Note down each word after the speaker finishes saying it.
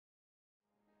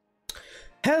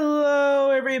Hello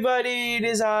everybody, it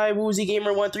is I,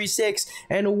 WoozyGamer136,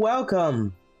 and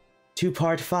welcome to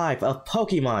part 5 of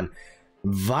Pokemon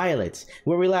Violet.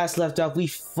 Where we last left off, we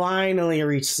finally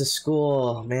reached the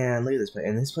school. Man, look at this place,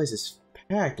 and this place is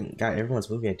packed, and God, everyone's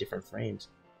moving at different frames.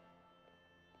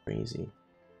 Crazy.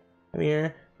 Come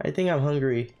here, I think I'm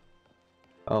hungry.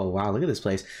 Oh wow, look at this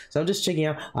place. So I'm just checking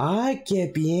out. Ay,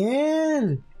 qué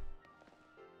bien!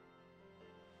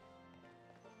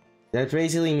 That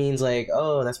basically means like,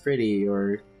 oh, that's pretty,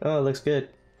 or oh, it looks good,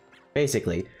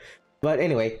 basically. But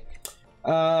anyway,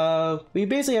 we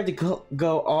basically have to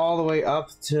go all the way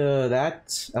up to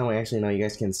that. Oh, wait, actually, no, you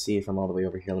guys can see it from all the way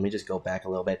over here. Let me just go back a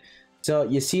little bit. So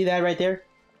you see that right there?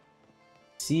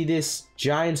 See this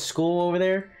giant school over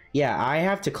there? Yeah, I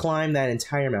have to climb that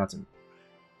entire mountain.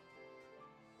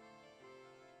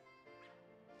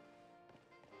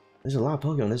 There's a lot of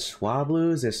Pokemon. There's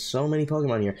Swablues. There's so many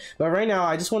Pokemon here. But right now,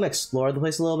 I just want to explore the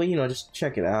place a little bit. You know, just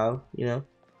check it out. You know,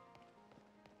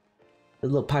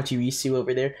 there's a little Pachirisu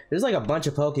over there. There's like a bunch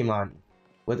of Pokemon.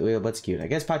 What's cute? I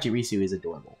guess Pachirisu is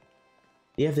adorable.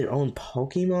 They have their own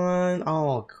Pokemon.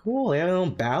 Oh, cool. They have their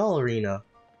own battle arena.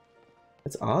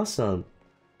 That's awesome.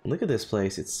 Look at this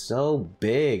place. It's so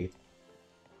big.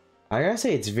 I gotta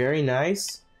say, it's very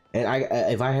nice. And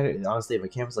if I had, honestly, if a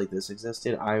campus like this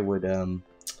existed, I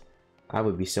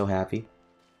would be so happy.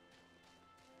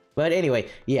 But anyway,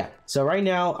 yeah. So right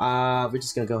now, we're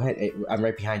just gonna go ahead. I'm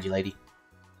right behind you, lady.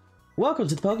 Welcome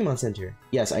to the Pokemon Center.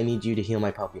 Yes, I need you to heal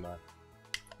my Pokemon.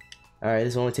 Alright,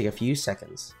 this will only take a few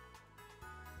seconds.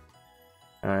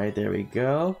 Alright, there we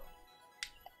go.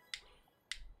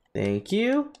 Thank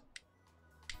you.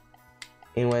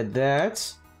 And with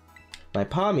that, my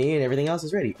Pommy and everything else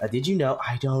is ready. Did you know?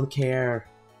 I don't care.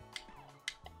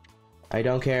 I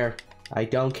don't care. I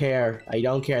don't care. I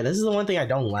don't care. This is the one thing I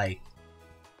don't like.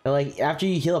 But like, after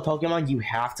you heal a Pokemon, you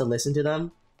have to listen to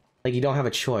them. Like, you don't have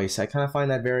a choice. I kind of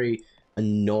find that very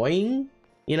annoying,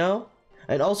 you know?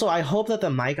 And also, I hope that the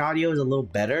mic audio is a little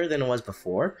better than it was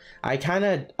before. I kind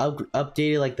of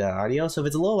updated, like, the audio. So if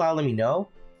it's a little loud, let me know.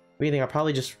 If anything, I'll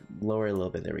probably just lower it a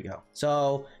little bit. There we go.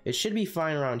 So, it should be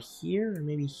fine around here, or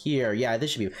maybe here. Yeah,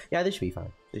 this should be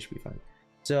fine. This should be fine.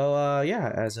 So, yeah,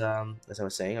 as I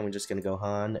was saying, I'm just gonna go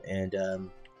on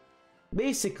and,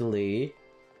 basically,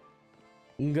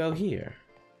 go here.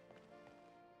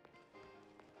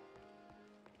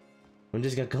 I'm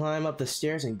just gonna climb up the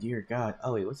stairs and, dear God.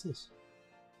 Oh, wait, what's this?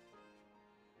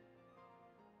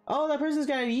 Oh, that person's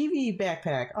got an Eevee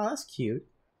backpack. Oh, that's cute.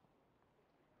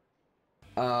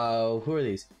 Who are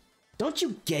these? Don't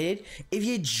you get it? If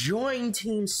you join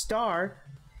Team Star,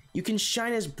 you can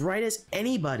shine as bright as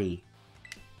anybody.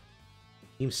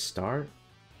 Team Star?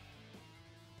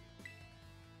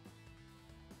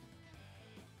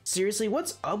 Seriously,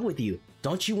 what's up with you?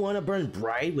 Don't you want to burn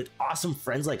bright with awesome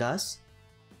friends like us?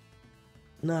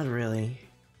 Not really.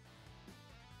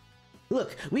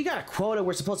 Look, we got a quota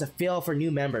we're supposed to fill for new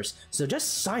members, so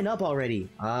just sign up already.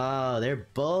 Oh, they're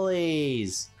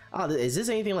bullies. Oh, is this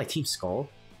anything like Team Skull?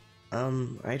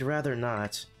 I'd rather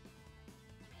not.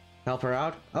 Help her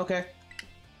out? Okay.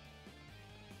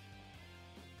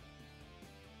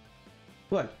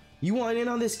 What? You want in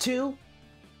on this too?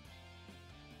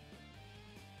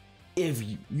 If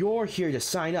you're here to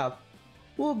sign up,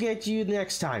 we'll get you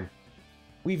next time.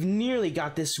 We've nearly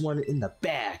got this one in the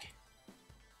bag.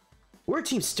 We're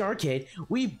Team Star Kid.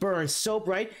 We burn so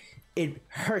bright, it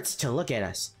hurts to look at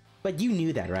us. But you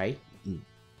knew that, right?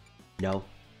 No.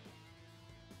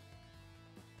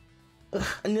 Ugh,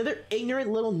 another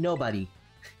ignorant little nobody.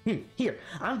 Here,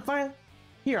 I'm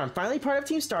finally part of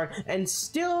Team Star, and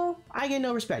still, I get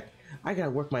no respect. I gotta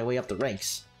work my way up the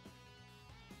ranks.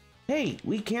 Hey,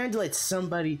 we can't let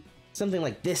something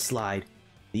like this slide.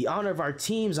 The honor of our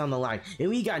team's on the line, and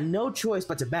we got no choice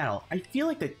but to battle. I feel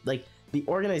like the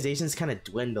organization's kind of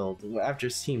dwindled after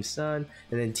Team Sun,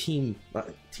 and then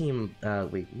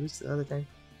wait, who's the other thing?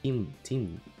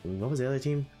 What was the other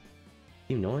team?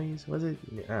 Team Noise, was it?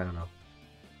 I don't know.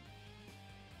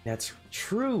 That's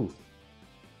true.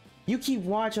 You keep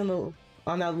watch on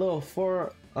that little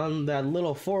four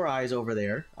eyes over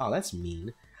there. Oh, that's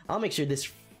mean. I'll make sure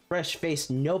this fresh-faced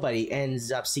nobody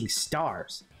ends up seeing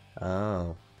stars.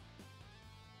 Oh.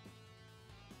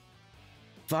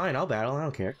 Fine, I'll battle. I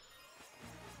don't care.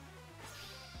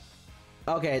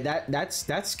 Okay,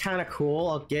 that's kind of cool.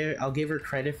 I'll give her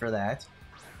credit for that.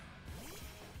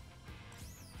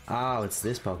 Oh, it's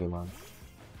this Pokemon.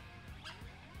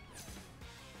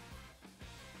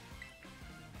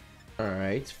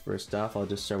 Alright, first off, I'll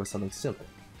just start with something simple.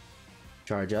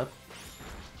 Charge up.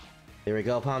 There we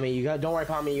go, Pommy. Don't worry,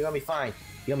 Pommy. You're gonna be fine.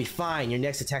 You're gonna be fine. Your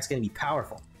next attack's gonna be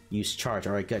powerful. use charge.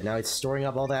 Alright, good. Now it's storing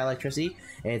up all that electricity,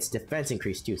 and its defense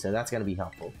increased too, so that's gonna be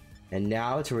helpful. And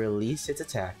now to release its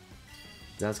attack,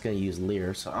 that's gonna use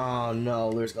Leer. So, oh no,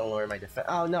 Leer's gonna lower my defense.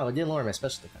 Oh no, it didn't lower my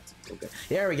special defense. Okay,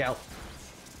 there we go.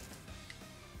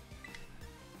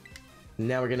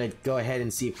 Now we're gonna go ahead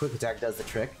and see if Quick Attack does the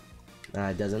trick.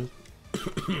 It doesn't.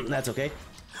 That's okay.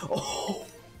 Oh!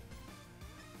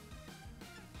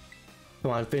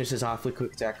 Come on, finish this off with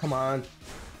Quick Attack. Come on.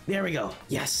 There we go.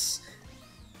 Yes!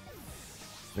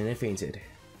 And it fainted.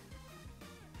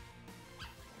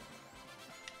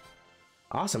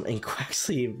 Awesome, and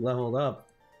Quaxley leveled up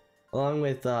along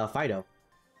with Fido.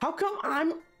 How come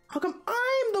I'm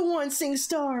the one seeing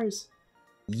stars?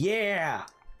 Yeah!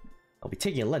 I'll be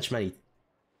taking your lunch money.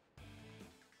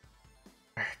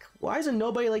 Why isn't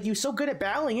nobody like you so good at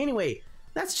battling anyway?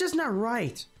 That's just not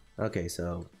right. Okay,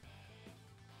 so...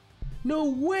 No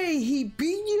way, he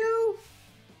beat you?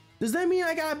 Does that mean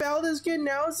I gotta battle this kid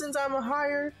now since I'm a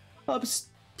higher up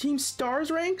Team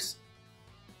Stars ranks?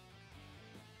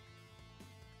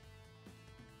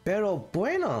 Pero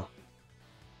bueno.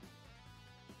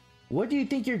 What do you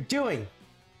think you're doing?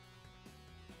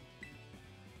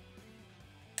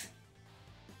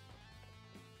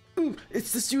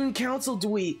 It's the student council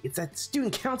dweeb. It's that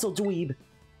student council dweeb.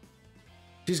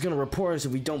 She's gonna report us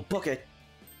if we don't book it.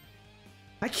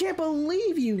 I can't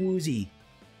believe you, Woozy.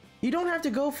 You don't have to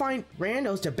go find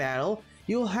randos to battle.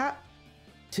 You'll have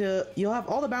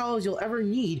all the battles you'll ever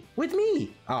need with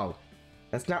me. Oh,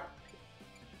 that's not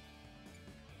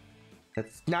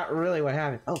really what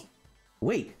happened. Oh,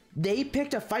 wait, they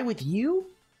picked a fight with you?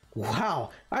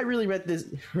 Wow, I really read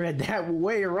that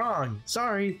way wrong.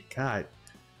 Sorry. God.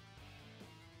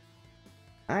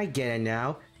 I get it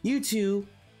now. You two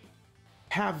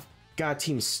have got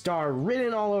Team Star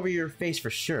written all over your face for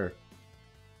sure.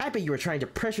 I bet you were trying to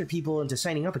pressure people into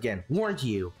signing up again, weren't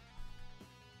you?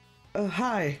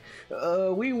 Hi.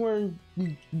 We were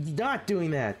not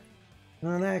doing that.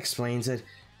 Well, that explains it.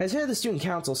 As head of the student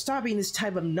council, stopping this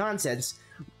type of nonsense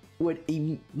would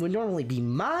normally be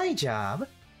my job.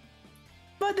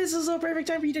 But this is a perfect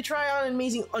time for you to try out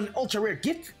an ultra rare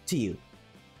gift to you.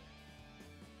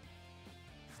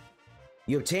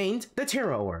 You obtained the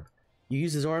Terra Orb. You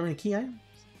use this orb in a key item.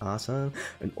 Awesome.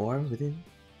 An orb within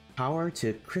power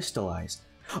to crystallize.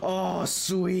 Oh,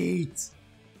 sweet!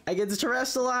 I get to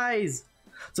terrestrialize!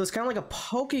 So it's kind of like a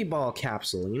Pokeball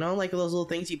capsule, you know? Like those little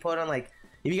things you put on, like...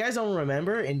 If you guys don't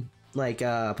remember, in, like,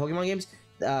 Pokemon games,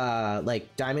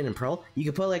 like Diamond and Pearl, you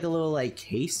could put, like, a little, like,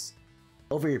 case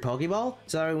over your Pokeball,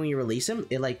 so that when you release him,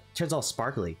 it, like, turns all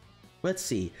sparkly. Let's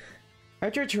see.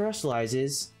 After it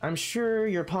terrestrializes, I'm sure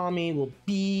your Palmy will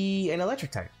be an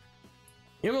electric type.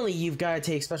 Normally, you've got to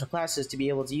take special classes to be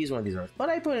able to use one of these orbs, but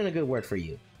I put in a good word for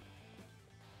you.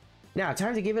 Now,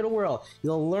 time to give it a whirl.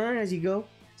 You'll learn as you go,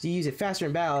 so you use it faster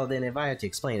in battle than if I had to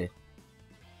explain it.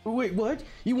 Wait, what?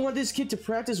 You want this kid to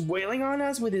practice wailing on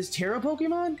us with his Terra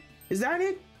Pokemon? Is that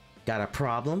it? Got a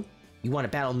problem? You want to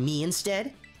battle me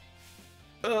instead?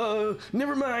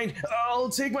 Never mind. I'll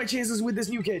take my chances with this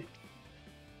new kid.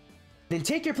 Then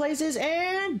take your places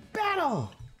and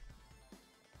battle!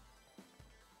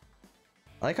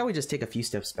 I like how we just take a few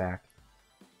steps back.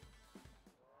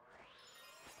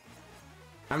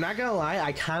 I'm not gonna lie,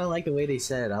 I kind of like the way they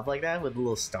set it up like that with the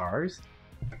little stars.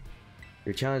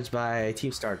 You're challenged by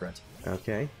Team Star Grunt.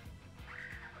 Okay.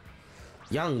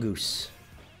 Young Goose.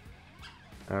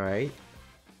 Alright.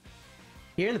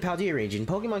 Here in the Paldea region,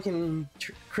 Pokemon can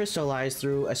crystallize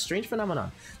through a strange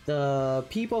phenomenon. The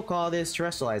people call this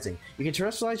terrestrializing. You can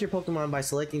terrestrialize your Pokemon by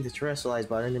selecting the terrestrialize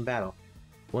button in battle.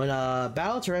 When a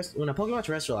Pokemon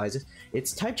terrestrializes,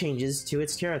 its type changes to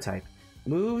its Terra type.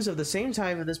 Moves of the same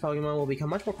type of this Pokemon will become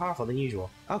much more powerful than usual.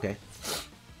 Okay.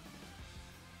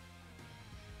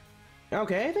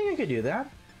 Okay, I think I could do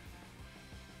that.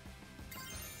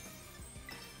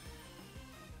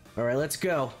 Alright, let's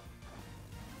go.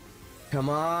 Come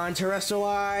on,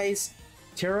 terrestrialize!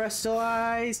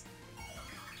 Terrestrialize!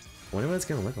 Wonder what it's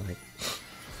gonna look like.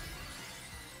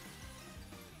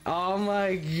 Oh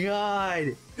my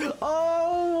god!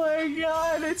 Oh my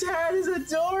god! Its hat is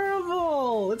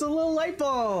adorable! It's a little light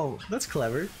bulb! That's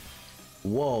clever.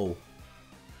 Whoa.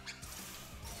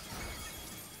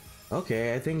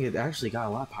 Okay, I think it actually got a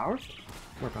lot powerful.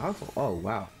 More powerful. Oh,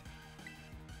 wow.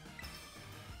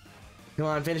 Come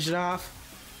on, finish it off.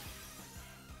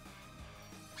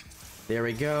 There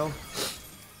we go.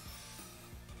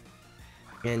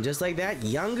 And just like that,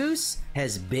 Yungoos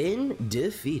has been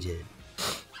defeated.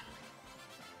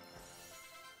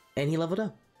 And he leveled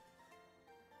up.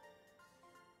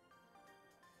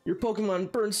 Your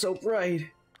Pokemon burned so bright.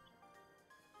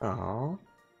 Aww.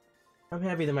 I'm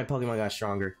happy that my Pokemon got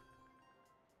stronger.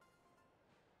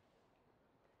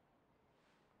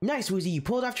 Nice, Woozy. You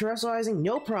pulled off terrestrializing,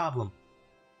 no problem.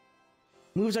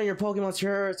 Moves on your Pokemon's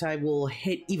Terra type will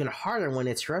hit even harder when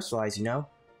it's terrestrialized, you know?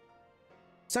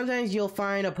 Sometimes you'll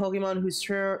find a Pokemon whose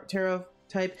Terra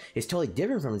type is totally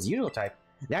different from its usual type.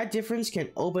 That difference can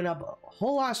open up a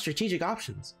whole lot of strategic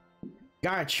options.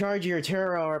 Gotta charge your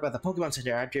Terra Orb at the Pokemon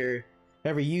Center after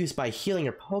every use by healing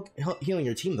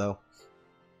your team, though.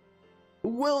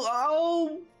 Well,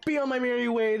 I'll be on my merry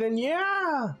way then,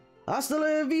 yeah! Hasta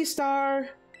la vista!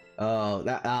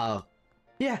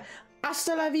 Yeah,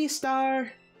 hasta la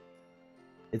vista!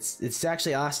 It's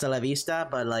actually hasta la vista,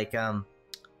 but like,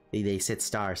 they said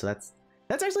star, so that's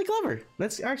actually clever.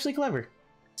 That's actually clever.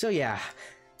 So yeah,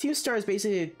 Team Star is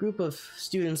basically a group of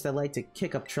students that like to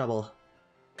kick up trouble.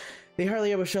 They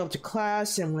hardly ever show up to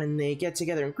class, and when they get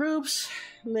together in groups,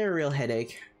 they're a real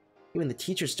headache. Even the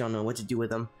teachers don't know what to do with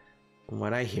them, from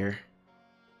what I hear.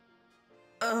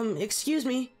 Excuse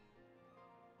me?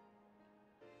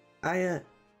 I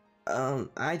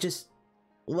just...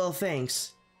 Well,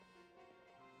 thanks.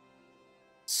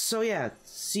 So yeah,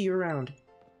 see you around.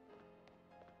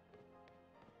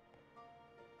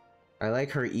 I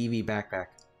like her Eevee backpack.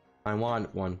 I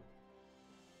want one.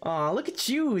 Aw, look at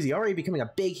you! Is he already becoming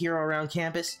a big hero around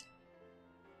campus?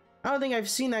 I don't think I've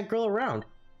seen that girl around.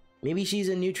 Maybe she's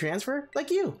a new transfer? Like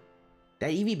you!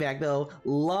 That Eevee bag though,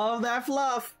 love that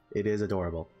fluff! It is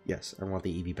adorable. Yes, I want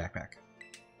the Eevee backpack.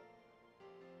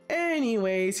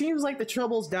 Anyway, seems like the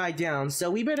troubles died down, so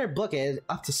we better book it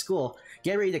up to school.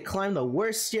 Get ready to climb the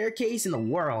worst staircase in the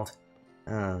world.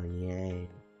 Oh, yay.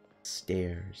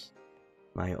 Stairs.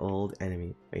 My old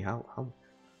enemy. Wait, how?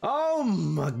 Oh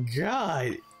my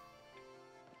god!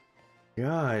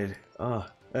 God. Oh,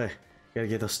 gotta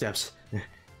get those steps.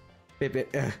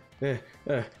 God.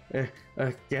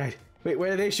 Wait,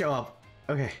 where did they show up?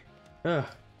 Okay.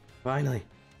 Finally.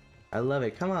 I love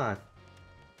it. Come on.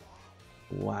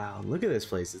 Wow, look at this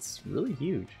place. It's really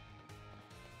huge.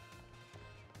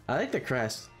 I like the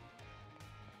crest.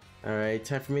 Alright,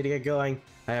 time for me to get going.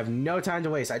 I have no time to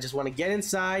waste. I just want to get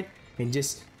inside and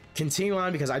just continue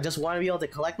on because I just want to be able to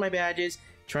collect my badges,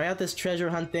 try out this treasure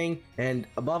hunt thing, and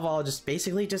above all, just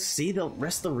basically just see the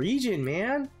rest of the region,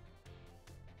 man.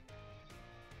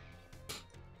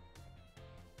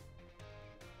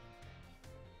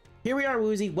 Here we are,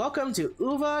 Woozy. Welcome to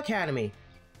Uva Academy.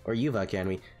 Or Uva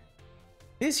Academy.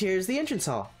 This here is the entrance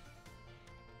hall.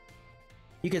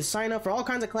 You can sign up for all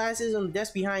kinds of classes on the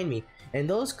desk behind me, and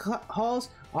those halls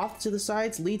off to the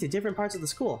sides lead to different parts of the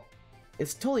school.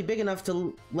 It's totally big enough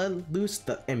to let loose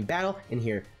and battle in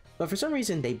here, but for some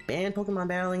reason they banned Pokemon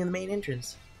battling in the main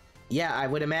entrance. Yeah, I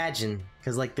would imagine,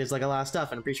 because like there's like a lot of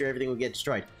stuff and I'm pretty sure everything would get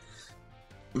destroyed.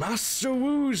 Master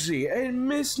Woozy and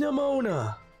Miss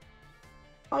Nimona!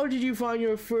 How did you find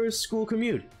your first school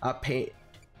commute?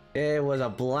 It was a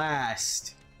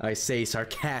blast, I say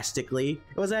sarcastically.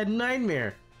 It was a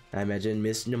nightmare. I imagine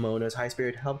Miss Nimona's high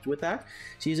spirit helped with that.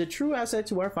 She's a true asset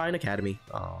to our fine academy.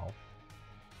 Oh.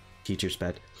 Teacher's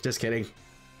pet. Just kidding.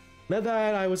 Not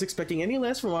that I was expecting any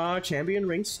less from our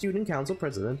champion-ranked student council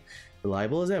president.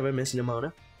 Reliable as ever, Miss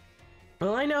Nimona.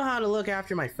 Well, I know how to look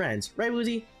after my friends. Right,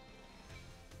 Woozy?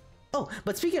 Oh,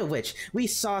 but speaking of which, we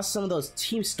saw some of those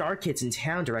Team Star kids in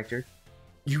town, Director.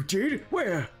 You did?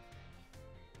 Where?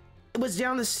 It was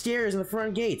down the stairs in the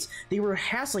front gates. They were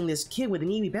hassling this kid with an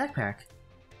Eevee backpack.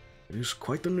 It is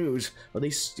quite the news. Are they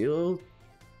still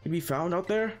to be found out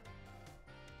there?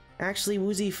 Actually,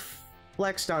 Woozy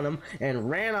flexed on them and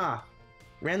ran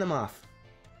them off.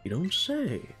 You don't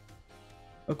say.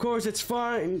 Of course, it's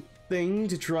fine thing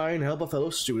to try and help a fellow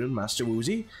student, Master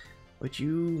Woozy, but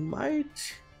you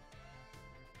might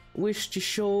wish to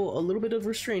show a little bit of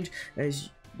restraint as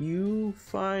you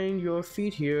find your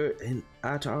feet here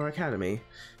at our academy.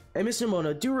 And Miss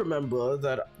Nimona, do remember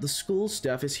that the school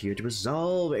staff is here to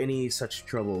resolve any such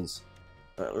troubles.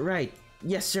 Right.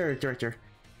 Yes, sir, Director.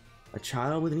 A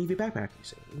child with an Eevee backpack, you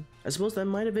say? I suppose that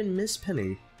might have been Miss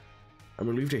Penny. I'm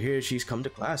relieved to hear she's come to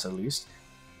class, at least.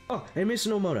 Oh, and Miss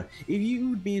Nimona, if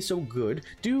you'd be so good,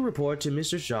 do report to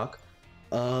Mr. Jacques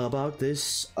about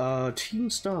this Team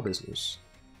Star business.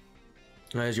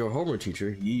 As your homework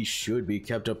teacher, he should be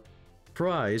kept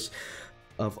apprised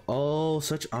of all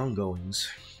such ongoings.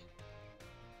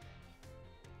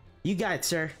 You got it,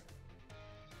 sir.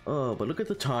 Oh, but look at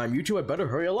the time. You two had better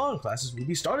hurry along. Classes will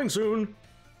be starting soon.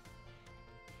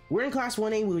 We're in class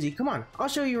 1A, Woozy. Come on, I'll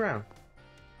show you around.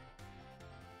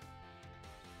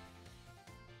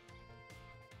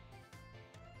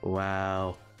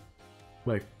 Wow.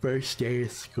 My first day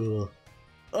of school.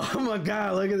 Oh my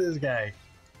god, look at this guy.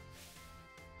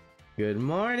 Good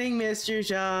morning, Mr.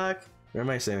 Jacques. Where am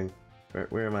I sitting?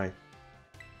 Where am I?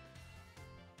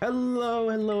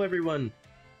 Hello everyone.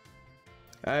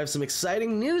 I have some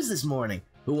exciting news this morning.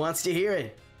 Who wants to hear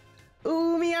it?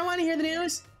 Ooh, me, I want to hear the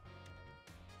news.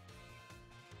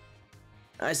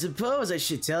 I suppose I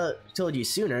should told you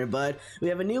sooner, but we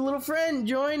have a new little friend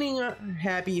joining our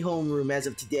happy homeroom as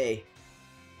of today.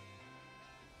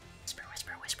 Whisper,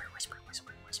 whisper, whisper, whisper,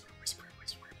 whisper, whisper, whisper,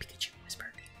 whisper, Pikachu,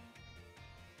 whisper.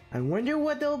 I wonder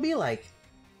what they'll be like.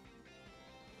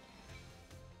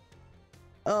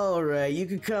 Alright, you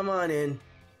can come on in.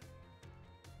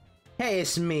 Hey,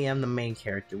 it's me, I'm the main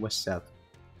character, what's up?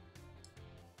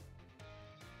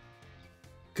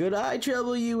 Could I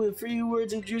trouble you with a few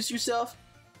words and introduce yourself?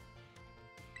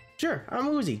 Sure, I'm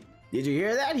Woozy. Did you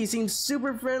hear that? He seems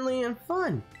super friendly and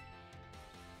fun.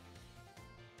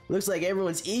 Looks like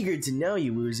everyone's eager to know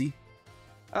you, Woozy.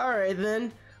 Alright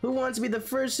then, who wants to be the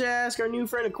first to ask our new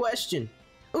friend a question?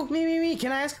 Oh, me,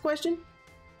 can I ask a question?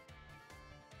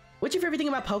 What's your favorite thing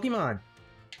about Pokemon? I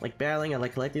like battling, I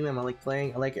like collecting them, I like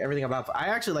playing, I like everything about... I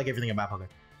actually like everything about Pokemon.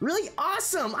 Really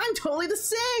awesome! I'm totally the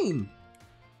same!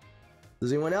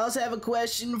 Does anyone else have a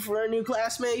question for our new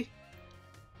classmate?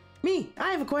 Me,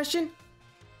 I have a question.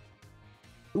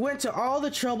 We went to all the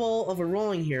trouble of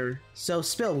enrolling here, so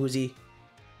spill, Woozy.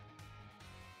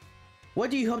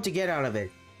 What do you hope to get out of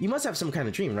it? You must have some kind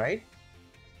of dream, right?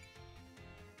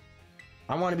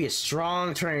 I want to be a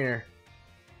strong trainer.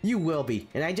 You will be,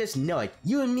 and I just know it.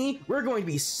 You and me, we're going to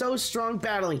be so strong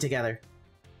battling together.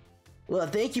 Well,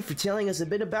 thank you for telling us a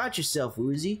bit about yourself,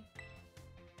 Woozy.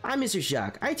 I'm Mr.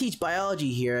 Shock. I teach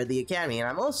biology here at the academy, and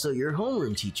I'm also your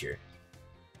homeroom teacher.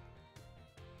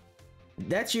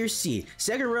 That's your seat.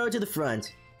 Second row to the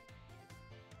front.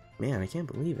 Man, I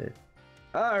can't believe it.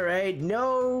 Alright,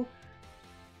 no...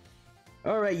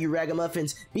 Alright, you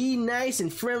ragamuffins. Be nice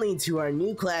and friendly to our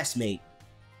new classmate.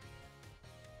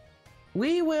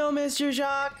 We will, Mr.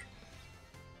 Jacques.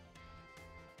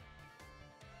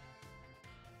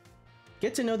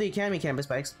 Get to know the Academy campus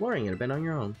by exploring it a bit on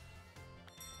your own.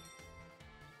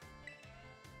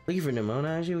 Looking for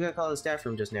Nimona? We got called the staff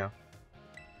room just now.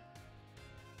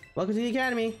 Welcome to the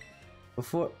Academy.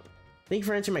 Thank you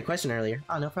for answering my question earlier.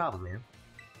 Oh, no problem, man.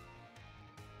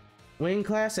 When in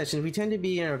class sessions, we tend to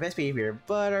be in our best behavior,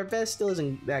 but our best still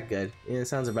isn't that good. Yeah, it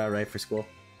sounds about right for school.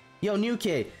 Yo, new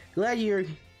kid. Glad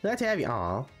to have you.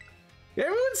 Aw.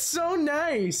 Everyone's so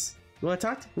nice. You wanna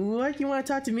talk to what? You wanna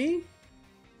talk to me?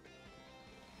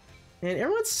 And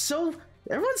everyone's so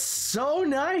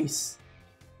nice.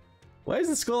 Why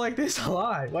isn't school like this a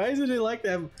lot? Why isn't it like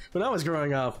that when I was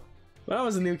growing up? When I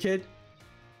was a new kid?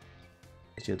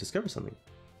 I should discover something.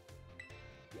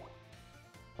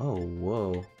 Oh,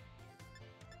 whoa.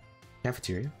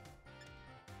 Cafeteria?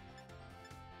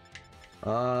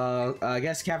 I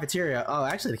guess cafeteria. Oh,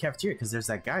 actually the cafeteria, because there's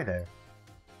that guy there.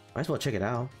 Might as well check it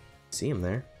out. See him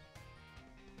there.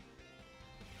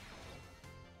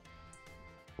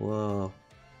 Whoa.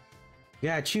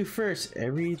 Yeah, chew first.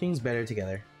 Everything's better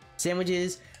together.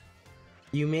 Sandwiches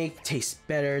you make taste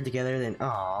better together than...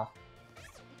 Aw.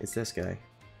 It's this guy.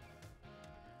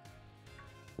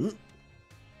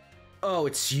 Oh,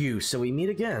 it's you, so we meet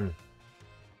again.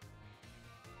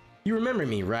 You remember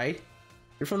me, right?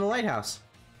 You're from the lighthouse.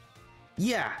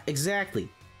 Yeah, exactly.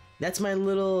 That's my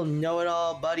little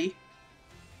know-it-all buddy.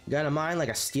 Got a mind like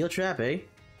a steel trap, eh?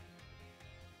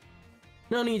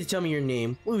 No need to tell me your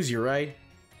name. Woozy, right?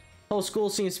 Whole school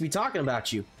seems to be talking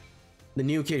about you. The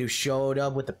new kid who showed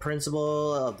up with the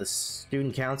principal of the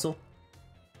student council.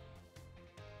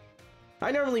 I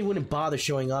normally wouldn't bother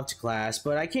showing up to class,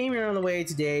 but I came here on the way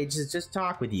today to just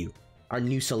talk with you, our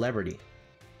new celebrity.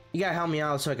 You gotta help me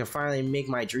out so I can finally make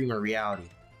my dream a reality.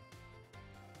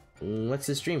 What's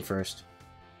this dream first?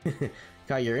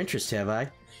 Got your interest, have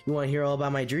I? You want to hear all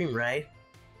about my dream, right?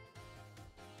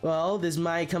 Well, this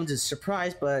might come as a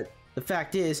surprise, but the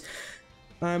fact is,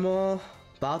 I'm all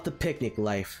about the picnic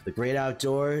life, the great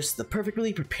outdoors, the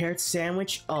perfectly prepared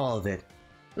sandwich, all of it.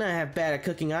 Not half bad at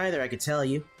cooking either, I could tell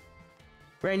you.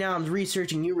 Right now, I'm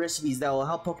researching new recipes that will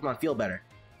help Pokemon feel better.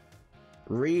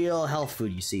 Real health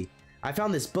food, you see. I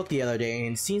found this book the other day,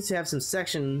 and it seems to have some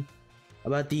section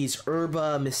about these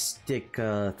herba mystic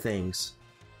things.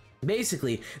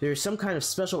 Basically, there's some kind of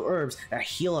special herbs that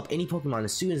heal up any Pokemon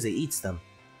as soon as it eats them.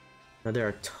 Now, there are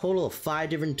a total of 5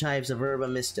 different types of herba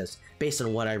mystas, based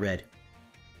on what I read.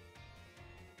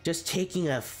 Just taking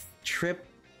a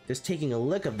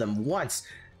lick of them once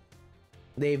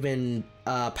they've been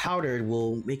powdered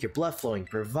will make your blood flowing,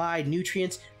 provide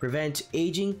nutrients, prevent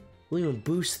aging, will even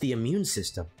boost the immune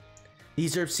system.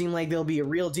 These herbs seem like they'll be a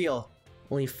real deal,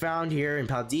 only found here in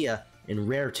Paldea and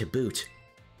rare to boot.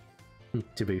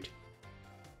 To boot.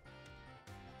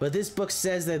 But this book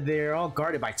says that they're all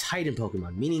guarded by Titan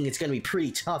Pokemon, meaning it's gonna be pretty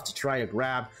tough to try to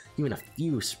grab even a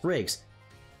few sprigs.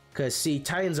 Cause see,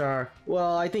 Titans are,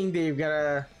 well, I think they've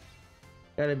gotta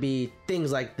be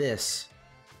things like this.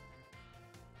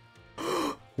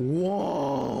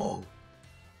 Whoa!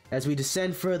 As we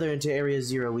descend further into Area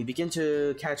 0, we begin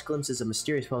to catch glimpses of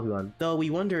mysterious Pokemon, though we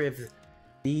wonder if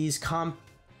these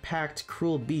compact,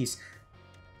 cruel beasts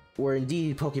were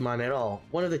indeed Pokemon at all.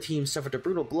 One of the teams suffered a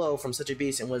brutal blow from such a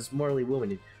beast and was mortally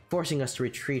wounded, forcing us to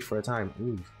retreat for a time.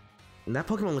 Ooh. And that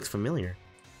Pokemon looks familiar.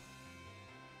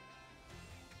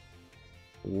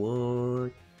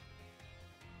 What?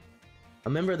 A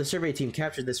member of the survey team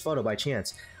captured this photo by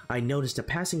chance. I noticed a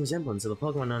passing resemblance of a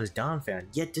Pokemon known as Donphan,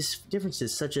 yet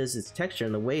differences such as its texture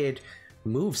and the way it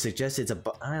moves suggest it's a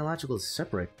biological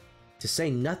separate, to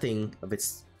say nothing of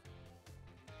its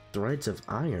threads of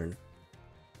iron.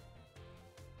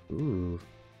 Ooh,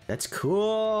 that's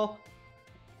cool!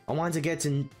 I wanted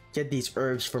to get these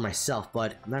herbs for myself,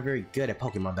 but I'm not very good at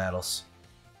Pokemon battles.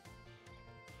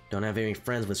 Don't have any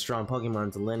friends with strong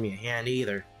Pokemon to lend me a hand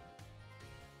either.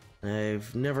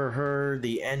 I've never heard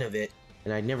the end of it,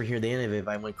 and I'd never hear the end of it if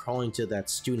I went crawling to that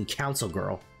student council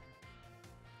girl.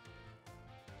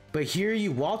 But here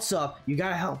you waltz up, you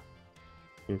gotta help.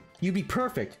 You'd be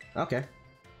perfect. Okay.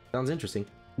 Sounds interesting.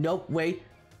 Nope, wait.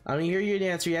 I don't hear your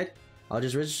answer yet. I'll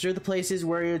just register the places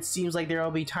where it seems like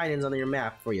there'll be Titans on your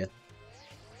map for you.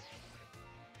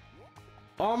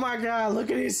 Oh my god,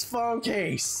 look at his phone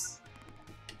case!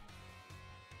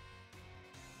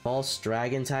 False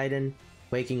Dragon Titan,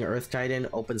 Quaking Earth Titan,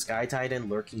 Open Sky Titan,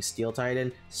 Lurking Steel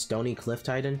Titan, Stony Cliff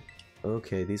Titan.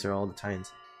 Okay, these are all the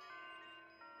Titans.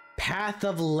 Path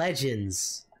of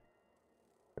Legends.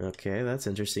 Okay, that's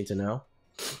interesting to know.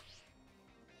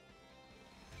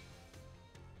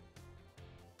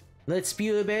 Let's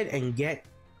spew a bit and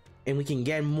we can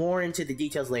get more into the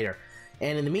details later.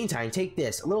 And in the meantime, take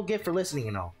this, a little gift for listening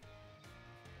and all.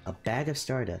 A bag of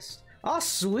Stardust. Oh,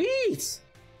 sweet!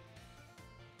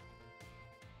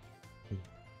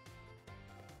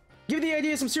 Give the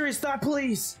idea some serious thought,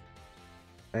 please!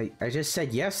 I just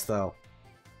said yes, though.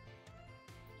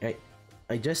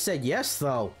 I just said yes,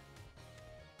 though.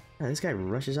 Man, this guy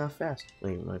rushes off fast.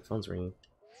 Wait, my phone's ringing.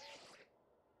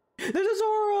 There's a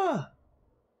Zora!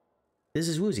 This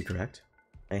is Woozy, correct?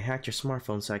 I hacked your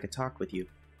smartphone so I could talk with you.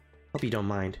 Hope you don't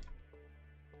mind.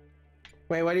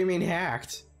 Wait, what do you mean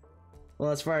hacked?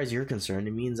 Well, as far as you're concerned,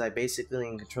 it means I basically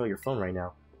can control your phone right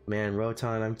now. Man,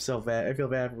 Roton, I'm so bad. I feel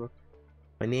bad for...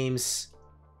 My name's...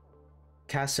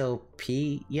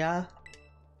 Cassiopeia?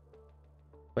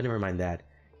 But never mind that.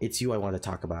 It's you I want to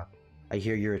talk about. I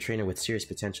hear you're a trainer with serious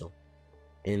potential.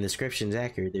 And the description's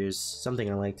accurate, there's something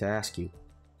I'd like to ask you.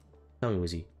 Tell me,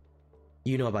 Woozy.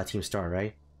 You know about Team Star,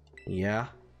 right? Yeah?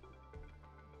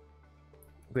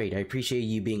 Great, I appreciate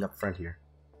you being upfront here.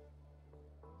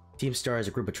 Team Star is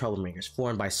a group of troublemakers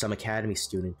formed by some academy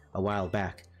student a while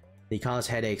back. They cause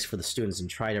headaches for the students and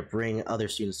try to bring other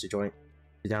students to join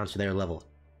down to their level.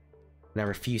 And I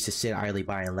refuse to sit idly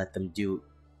by and let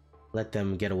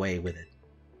them get away with it.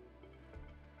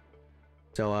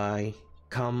 So I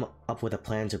come up with a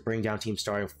plan to bring down Team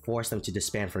Star and force them to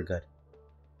disband for good.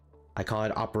 I call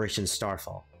it Operation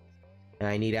Starfall. And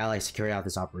I need allies to carry out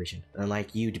this operation, and I'd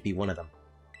like you to be one of them.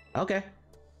 Okay.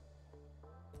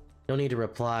 No need to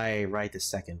reply right this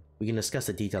second. We can discuss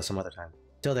the details some other time.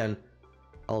 Till then,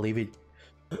 I'll leave you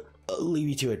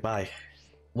to it. Bye.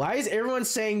 Why is everyone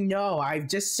saying no? I've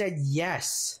just said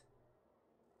yes.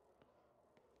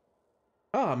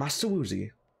 Ah, Master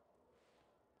Woozy.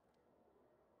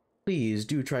 Please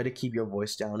do try to keep your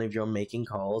voice down if you're making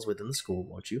calls within the school,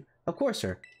 won't you? Of course,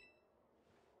 sir.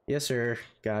 Yes, sir.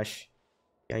 Gosh.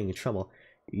 Getting in trouble.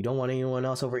 You don't want anyone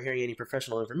else overhearing any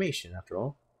professional information, after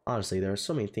all. Honestly, there are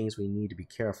so many things we need to be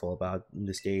careful about in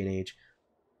this day and age.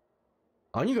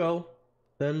 On you go,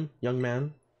 then, young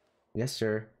man. Yes,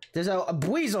 sir. There's a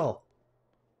weasel!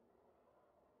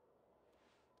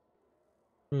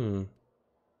 Team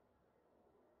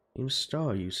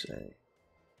Star, you say?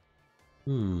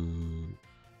 I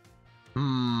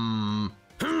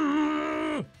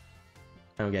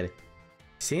don't get it.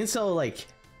 Seems so, like,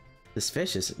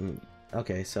 suspicious.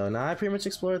 Okay, so now I pretty much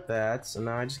explored that, so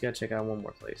now I just gotta check out one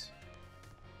more place.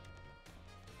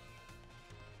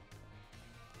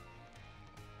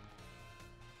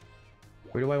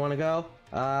 Where do I want to go?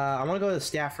 I want to go to the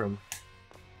staff room.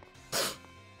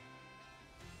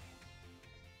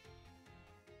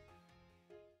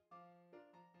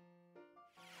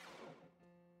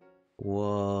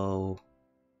 Whoa.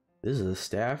 This is a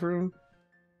staff room?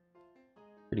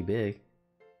 Pretty big.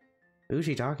 Who's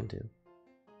she talking to?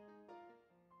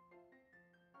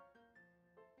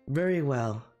 Very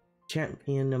well,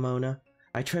 Champion Nimona.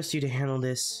 I trust you to handle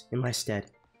this in my stead.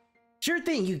 Sure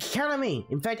thing, you can count on me!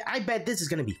 In fact, I bet this is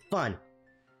gonna be fun!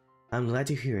 I'm glad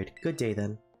to hear it. Good day,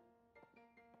 then.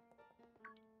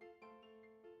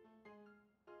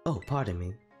 Oh, pardon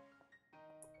me.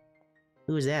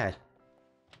 Who is that?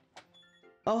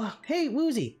 Oh, hey,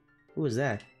 Woozy! Who is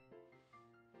that?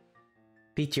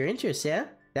 Piqued your interest, yeah?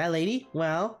 That lady?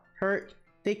 Well,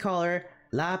 they call her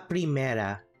La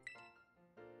Primera.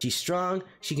 She's strong,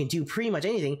 she can do pretty much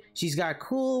anything, she's got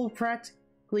cool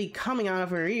practically coming out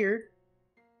of her ear.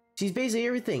 She's basically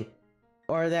everything.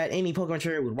 Or that any Pokemon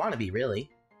trainer would want to be, really.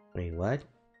 Wait, what?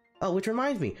 Oh, which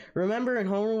reminds me, remember in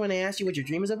homeroom when I asked you what your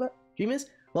dream is?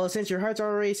 Well, since your heart's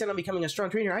already set on becoming a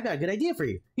strong trainer, I got a good idea for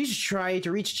you. You should try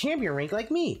to reach champion rank like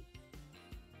me.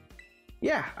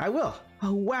 Yeah, I will.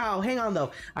 Oh, wow, hang on though.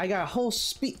 I got a whole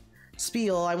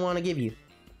spiel I want to give you.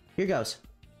 Here goes.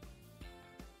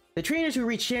 The trainers who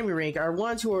reach champion rank are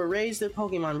ones who are raised their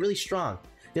Pokemon really strong.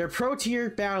 They're pro-tier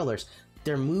battlers.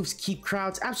 Their moves keep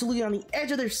crowds absolutely on the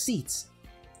edge of their seats.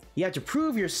 You have to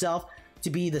prove yourself to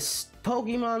be the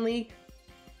Pokemon League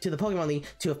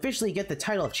to officially get the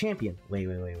title of champion. Wait.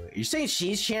 You're saying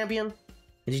she's champion?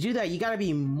 And to do that, you gotta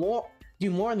do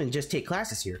more than just take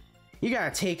classes here. You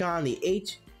gotta take on the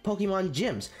 8 Pokemon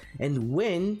gyms and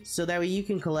win so that way you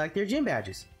can collect their gym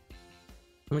badges.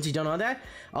 Once you've done all that,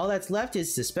 all that's left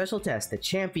is the special test, the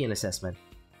champion assessment.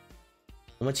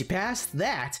 And once you pass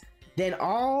that, then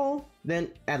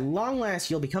at long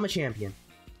last you'll become a champion.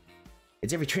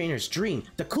 It's every trainer's dream,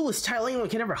 the coolest title anyone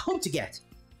can ever hope to get.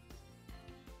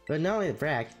 But not only the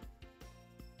fact,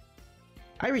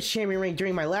 I reached champion rank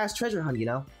during my last treasure hunt, you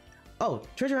know. Oh,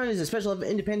 treasure hunt is a special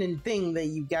independent thing that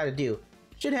you gotta do.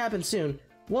 Should happen soon.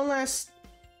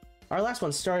 Our last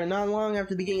one started not long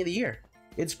after the beginning of the year.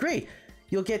 It's great.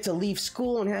 You'll get to leave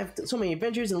school and have so many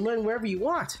adventures and learn wherever you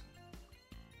want.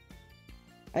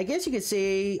 I guess you could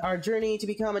say our journey to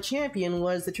become a champion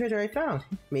was the treasure I found.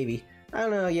 Maybe. I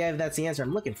don't know yet if that's the answer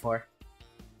I'm looking for.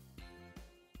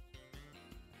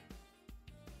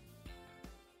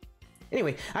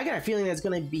 Anyway, I got a feeling that it's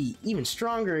gonna be even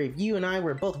stronger if you and I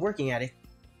were both working at it.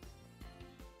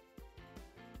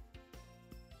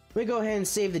 Let me go ahead and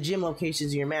save the gym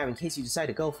locations in your map in case you decide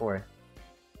to go for it.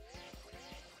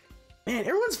 Man,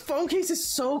 everyone's phone case is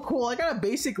so cool. I got a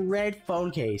basic red phone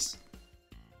case.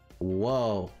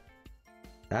 Whoa.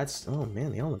 Oh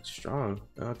man, they all look strong.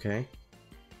 Okay.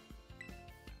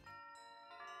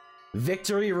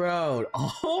 Victory Road.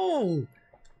 Oh!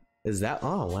 Is that?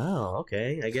 Oh wow,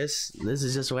 okay. I guess this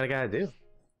is just what I gotta do.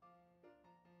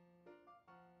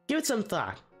 Give it some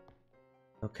thought.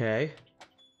 Okay.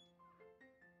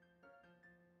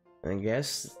 I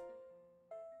guess.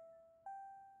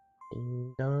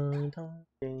 Ding dong dong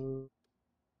ding.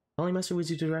 Calling Master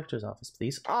Woozy to Director's office,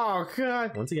 please. Oh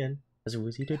god! Once again, Master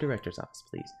Woozy to Director's office,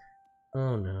 please.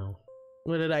 Oh no.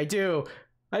 What did I do?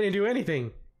 I didn't do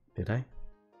anything. Did I?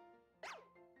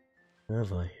 Oh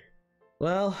boy.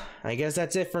 Well, I guess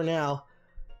that's it for now.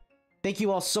 Thank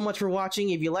you all so much for watching.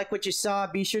 If you like what you saw,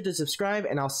 be sure to subscribe,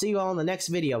 and I'll see you all in the next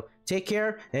video. Take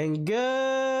care, and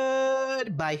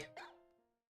goodbye.